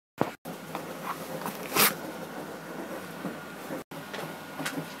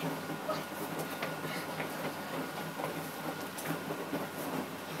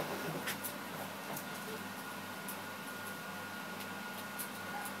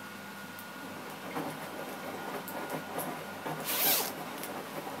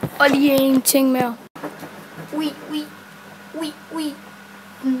Og lige en ting mere. Ui.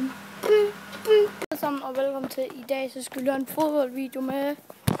 Sammen og velkommen til i dag, så skal vi lave en fodboldvideo med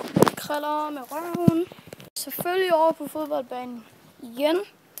kriller med røven. Selvfølgelig over på fodboldbanen igen.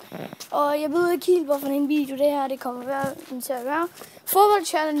 Og jeg ved ikke helt, hvorfor en video det her det kommer til at være. Fodbold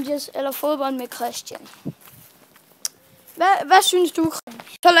challenges eller fodbold med Christian. Hvad synes du?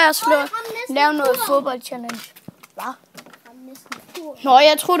 Så lad os lave noget fodbold challenge. Hvad? Nå,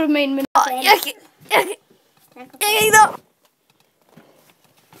 jeg tror du mener, men jeg kan ikke nå.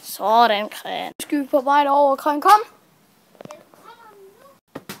 Sådan, Kran. Skal vi på vej derover, Kran? Kom.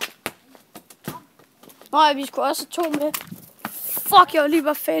 Nej, vi skulle også have 2 med. Fuck, jeg var lige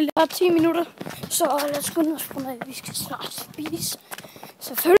bare fejl. Der er 10 minutter. Så lad os skynde os på noget. Vi skal snart spise.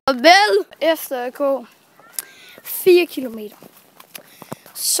 Selvfølgelig. Og vel efter at gå 4 kilometer,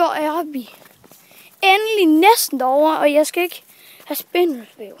 så er vi endelig næsten derovre, og jeg skal ikke have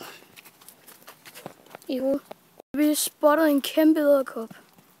spindelvæv i hovedet. Vi spottede en kæmpe edderkop.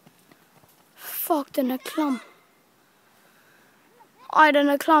 Fuck, den er klam. Ej, den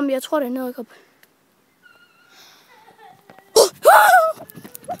er klam. Jeg tror, det er en edderkop.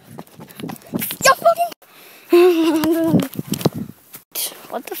 Jeg fucking...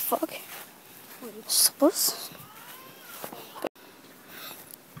 What the fuck? Sås?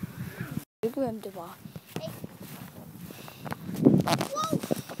 Jeg ved ikke, hvem det var.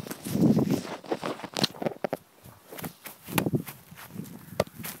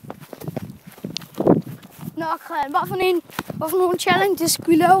 Nå, Kran, hvad for nogle challenges skal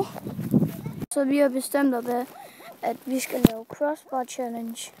vi lave? Så vi har bestemt, at vi skal lave crossbar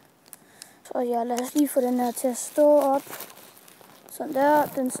challenge. Så ja, lad os lige få den her til at stå op. Sådan der,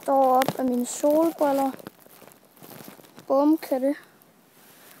 den står op af mine solbriller. Bum, kan det.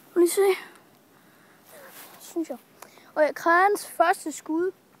 Må lige se. Synes jeg. Og ja, Krans første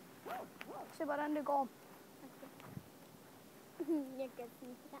skud. Se, hvordan det går. Jeg kan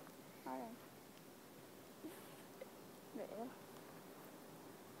sige det. Okay. Ja.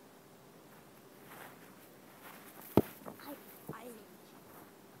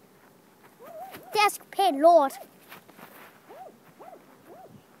 Det er sgu pænt lort. Så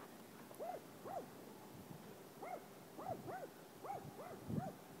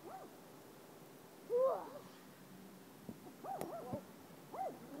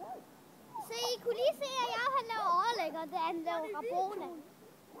I kunne lige se, at jeg har lavet overlægger, da han lavede rabone.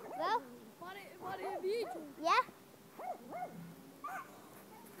 Hvad? Var det en video? Ja.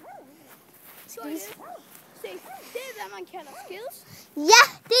 Se, det er, hvad man kalder skills. Ja,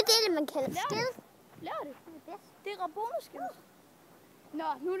 det er det, man kalder skills. Lav det. Det er raboneskills. Nå,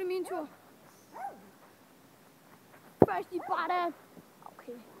 nu er det min tur. Først i bare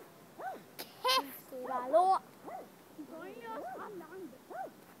okay. Kæft, det var lort. Det går egentlig også ret langt.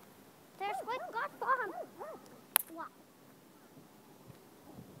 Det er sgu ikke godt for ham. Wow.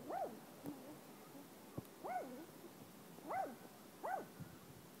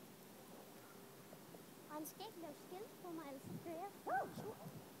 Han skal ikke lave skills på mig, ellers så dør jeg.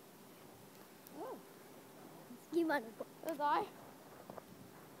 Giv mig det. Det er dig.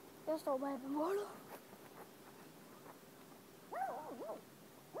 Jeg står bare på målet.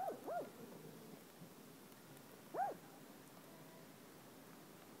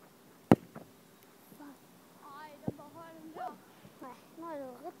 Ej, den beholder den der. Nej, nu er det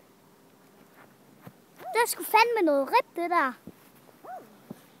noget rip. Det er sgu fandme noget rip, det der.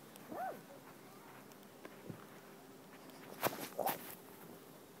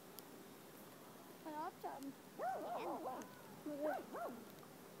 Kan jeg optage den?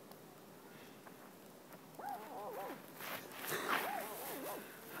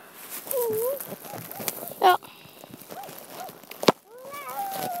 Ja.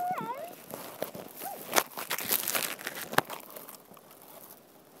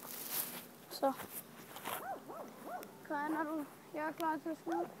 Så. Karen, er du? Jeg er klar til at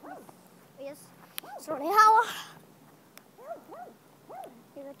skyde. Yes. Så det herovre.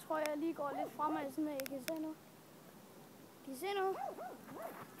 Jeg tror, jeg lige går lidt fremad, sådan at jeg kan se noget. Kan I se noget?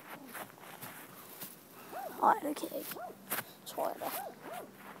 Nej, det kan jeg ikke. Tror jeg da.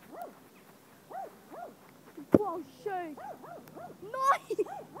 Wow, shit. Nej! Det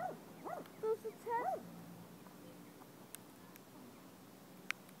er så tæt.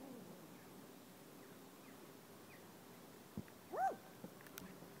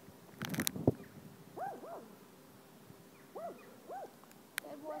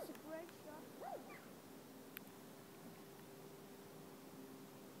 That was a great shot.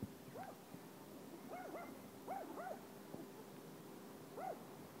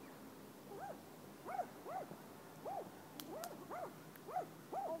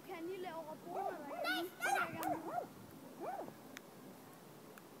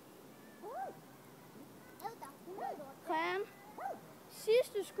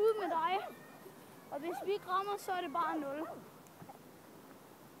 sidste skud med dig. Og hvis vi ikke rammer, så er det bare 0.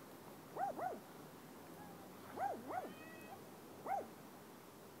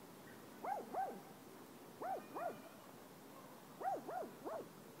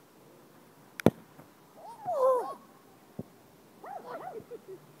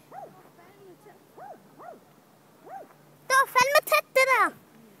 Det var fandme tæt, det der.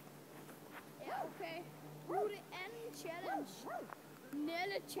 Ja, okay. Nu er det anden challenge.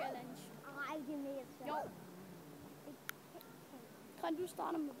 Nelle challenge. Nej, det er mere tæt. Jo. Kan du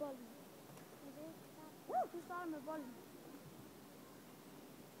starte med bolden? Du starter med bolden.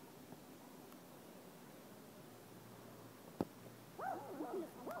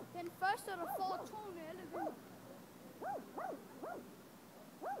 Den første, der får 2 Nelle, vinder.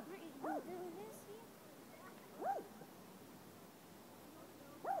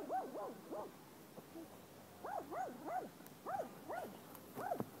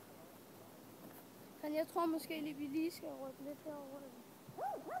 Men jeg tror måske lige, vi lige skal rykke lidt herover.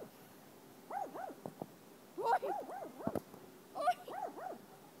 Oj! Oj!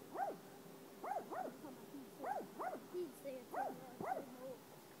 Helt sikkert til at nå.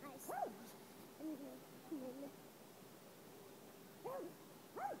 Ej, så. Nelle.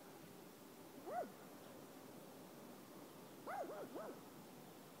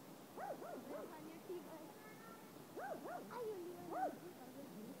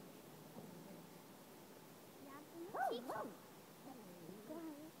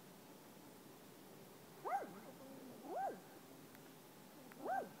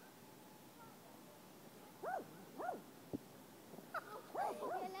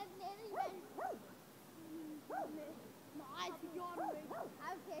 Nej, det gjorde du ikke.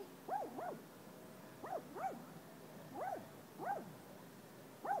 Okay.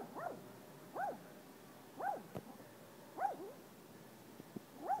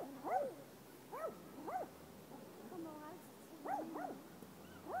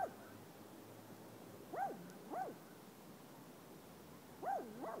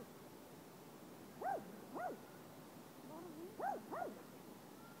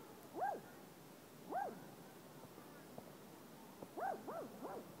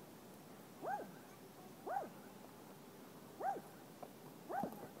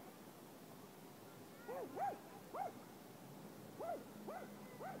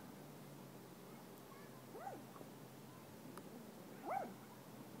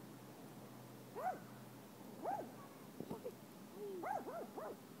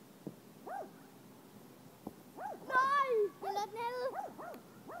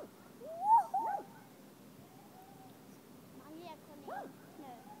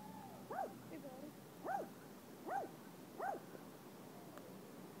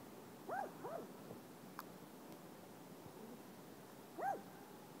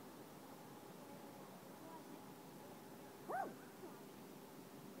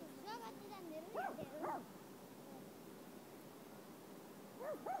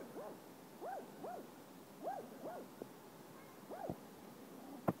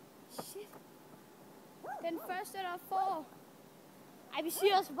 Shit. Den første, der får... Ej, vi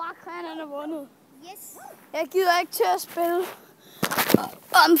siger altså bare, at han er vundet. Yes. Jeg gider ikke til at spille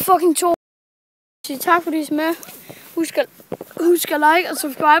om fucking 2. Så tak fordi I er med. Husk at like og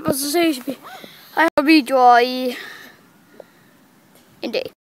subscribe, og så ses vi. Hej og videoer i en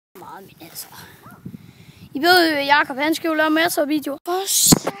dag. Meget min altså. I ved jo, at Jacob han skal jo lave masser af videoer. For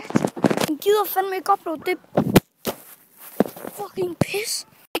sat. Han gider fandme ikke uploade det. Fucking pis.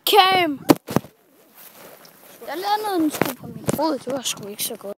 Cam. Jeg landede den sgu på min fod. Det var sgu ikke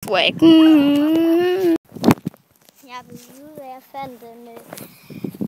så godt. Swag. Jeg vil vide, at jeg fandt den